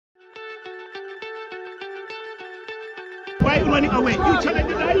Why are you running away? You challenge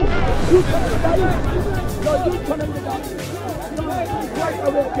the daddy. You challenge the daddy. No, you challenge the daddy. Right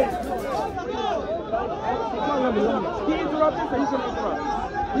away again. He interrupted, so he's going to interrupt.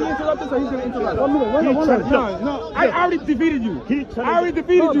 He interrupted, so he's going to interrupt. 1 minute, no. I already defeated you. I already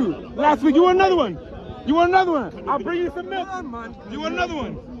defeated you. Last week, you want another one. You want another one? I'll bring you some milk. You want another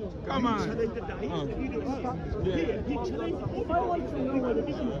one? Come on.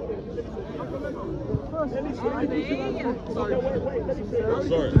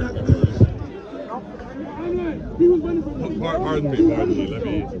 Sorry. Pardon me.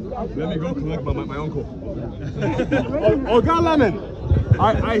 Let me go collect my uncle. Oh, God, Lamin.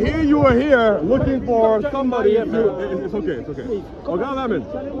 I hear you are here looking for somebody. It's okay. Oh, God, Lamin.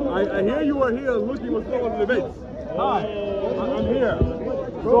 I hear you are here looking for someone to debate. Hi, I'm here.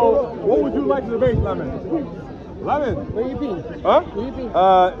 So, what would you like to debate, Lamin? Lamin? Where you been? Huh? Where you been?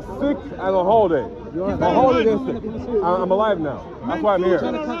 Sick and on holiday. On holiday sick. I'm alive now. That's why I'm here.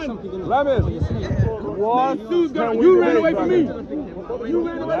 Lamin, what can we ran away from me. You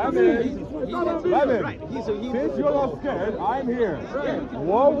ran away from me. Lamin, since you're not scared, I'm here.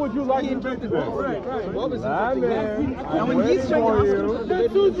 What would you like to debate today? Lamin, I'm waiting for you.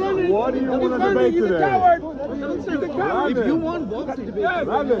 What do you want to debate today? If you want both to debate,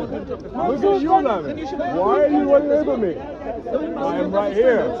 Lamin, look at you, Lamin. Why are you running away from me? I am right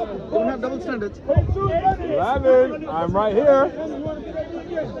here. don't have double standards. Lamin, I'm right here.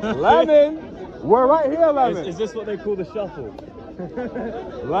 Lamin, we're right here, Lamin. Is this what they call the shuffle?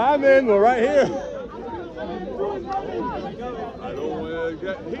 Lamin, we're right here. I don't want to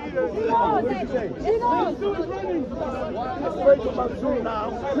get heated.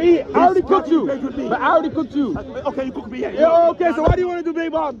 Me, I already cooked you. But I already cooked you. Okay, you cooked me. Yeah, okay, so why do you want to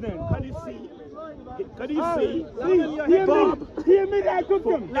debate Bob then? Can you see? Can you see? He admitted I cooked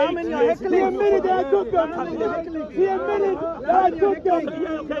him. He admitted that I cooked him. He admitted that I cooked him.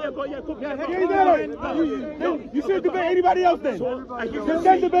 You shouldn't debate anybody else then. You're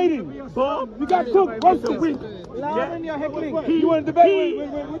done debating. You got cooked once a week. Lamin, you're heckling. You want to debate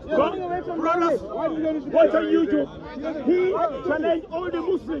with brothers? What's on YouTube? He challenged all the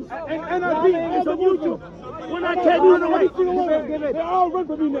Muslims and NRB is on YouTube. When I can't run away, they all run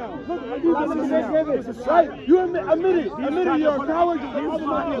for me now. Right? You admit it you're a coward. He's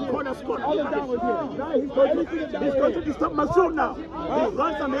going to disturb my soul now. He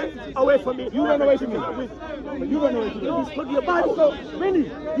runs away from me. You run away from me. You run away from me. You study your Bible. Many,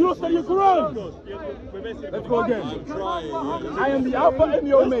 you don't study your Quran. Let's go again. I am the Alpha and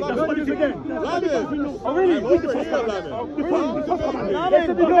the Omega. Let's do this again. Oh, really?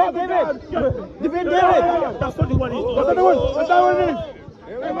 Defend David. That's what you want. That's what it is.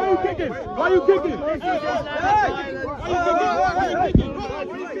 Hey, why are you kicking? Why are you kicking? Why are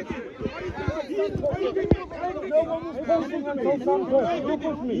you kicking? No one was pushing until some point. You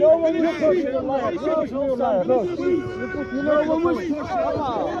pushed me. No one was pushing a liar. No one was pushing.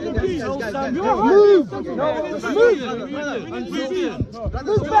 Move!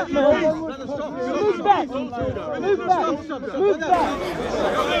 Move back, man! Move back! Move back! Move back! Move back!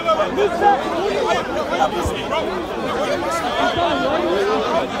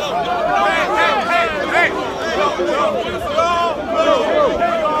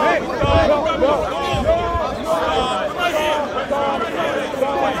 Hey!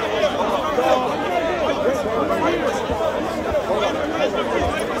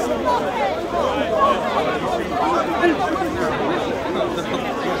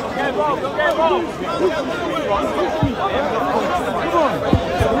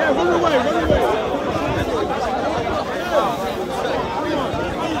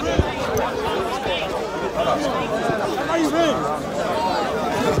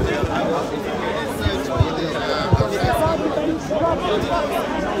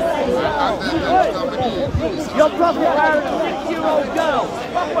 Your brother married a 6-year-old girl.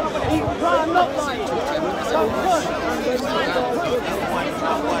 He's trying not like it. Don't push.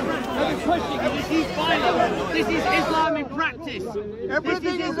 This is Islamic practice.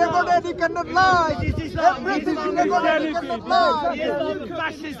 Everything is recorded, you cannot lie. Everything is recorded, you cannot lie.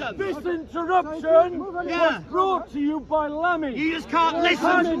 Fascism. This interruption was brought to you by Lamin. You just can't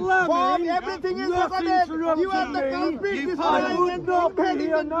listen. Bob, everything is recorded. You are the culprit. I would not be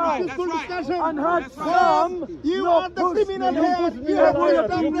here now and had some. You are the criminal here. You have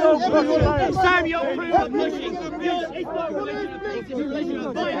everything. Sam, you're pushing. It's a religion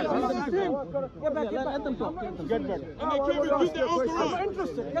of violence. Get back. And they can't refute their own Quran. I'm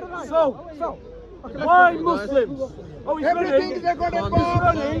interested. Get it right. So, Why Muslims? Oh, he's Everything is running. recorded,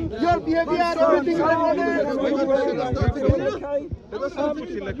 boss. Your behavior, everything is recorded.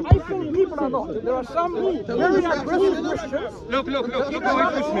 I think people are not. There are some very aggressive Christians. Look how he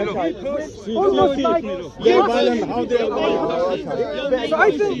pushed me, look. Almost like You're violent, how they are. So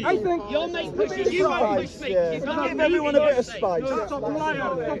I think Your mate pushes you, won't push me. You've got to give everyone a bit of spice.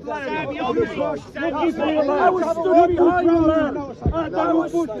 Sam, you're I was stood behind you, man. I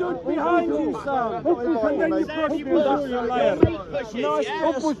was stood behind you, Sam. And then you pushed me. That's a liar.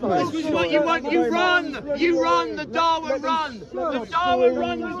 This is what you want. You run. You run. The Darwin run. The Darwin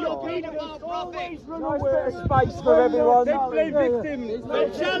run with your paedophile prophet. Space for everyone.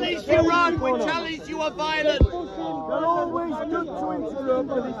 When challenged, you run. When challenged, you are violent. They're always good to interrupt,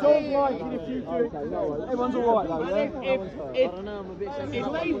 but they don't like it if you do it. Everyone's all right, though, If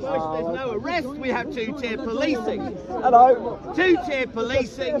they push, there's no arrest. We have two-tier policing. Hello. Two-tier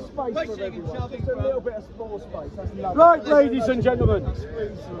policing. Pushing and shoving. Right, ladies and gentlemen,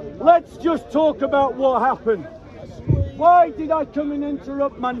 let's just talk about what happened. Why did I come and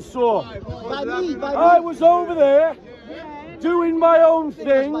interrupt Mansour? I was over there doing my own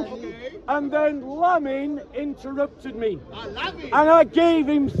thing, and then Lamin interrupted me. And I gave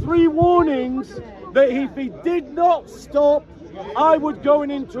him 3 warnings that if he did not stop, I would go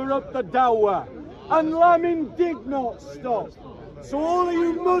and interrupt the dawah. And Lamin did not stop. So all of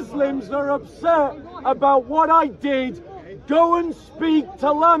you Muslims that are upset about what I did, go and speak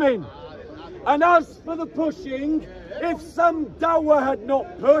to Lamin. And as for the pushing, if some dawah had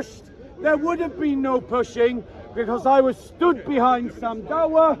not pushed, there would have been no pushing, because I was stood behind some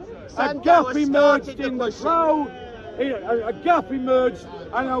dawah, a gap emerged in the crowd, a gap emerged,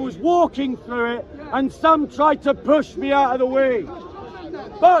 and I was walking through it, and some tried to push me out of the way.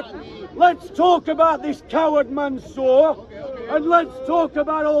 But let's talk about this coward Mansour, and let's talk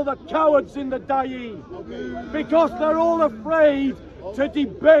about all the cowards in the Da'i, because they're all afraid to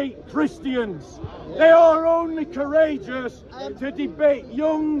debate Christians. They are only courageous to debate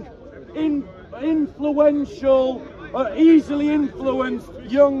young, influential, or easily influenced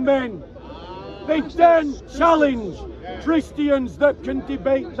young men. They then challenge Christians that can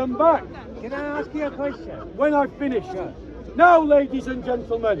debate them back. Can I ask you a question? When I finish. Now, ladies and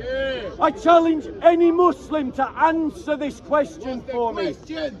gentlemen, I challenge any Muslim to answer this question for me.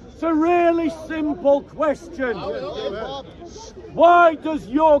 It's a really simple question. Why does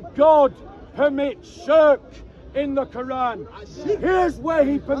your God permit shirk in the Quran? Here's where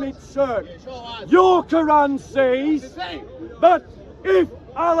he permits shirk. Your Quran says that if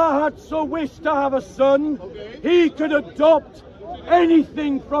Allah had so wished to have a son, he could adopt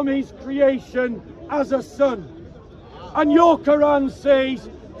anything from his creation as a son. And your Quran says,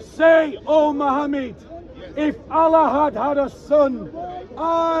 say, O Muhammad, if Allah had had a son,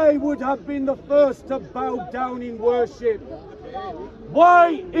 I would have been the first to bow down in worship.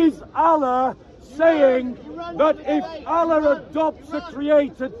 Why is Allah saying that if Allah adopts a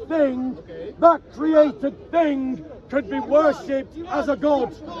created thing, that created thing could be worshipped as a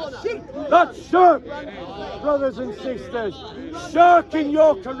god? That's shirk, brothers and sisters. Shirk in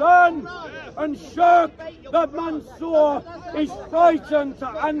your Quran, and shirk that Mansour is frightened to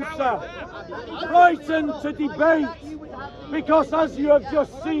answer, frightened to debate, because as you have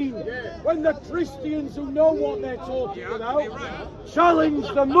just seen, when the Christians who know what they're talking about challenge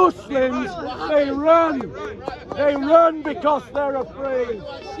the Muslims, they run. They run because they're afraid.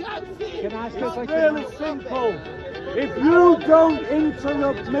 It's really simple. If you don't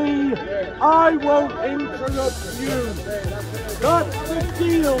interrupt me, I won't interrupt you. That's the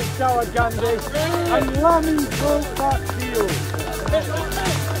deal, Shawagandhi, and Lamin broke that deal.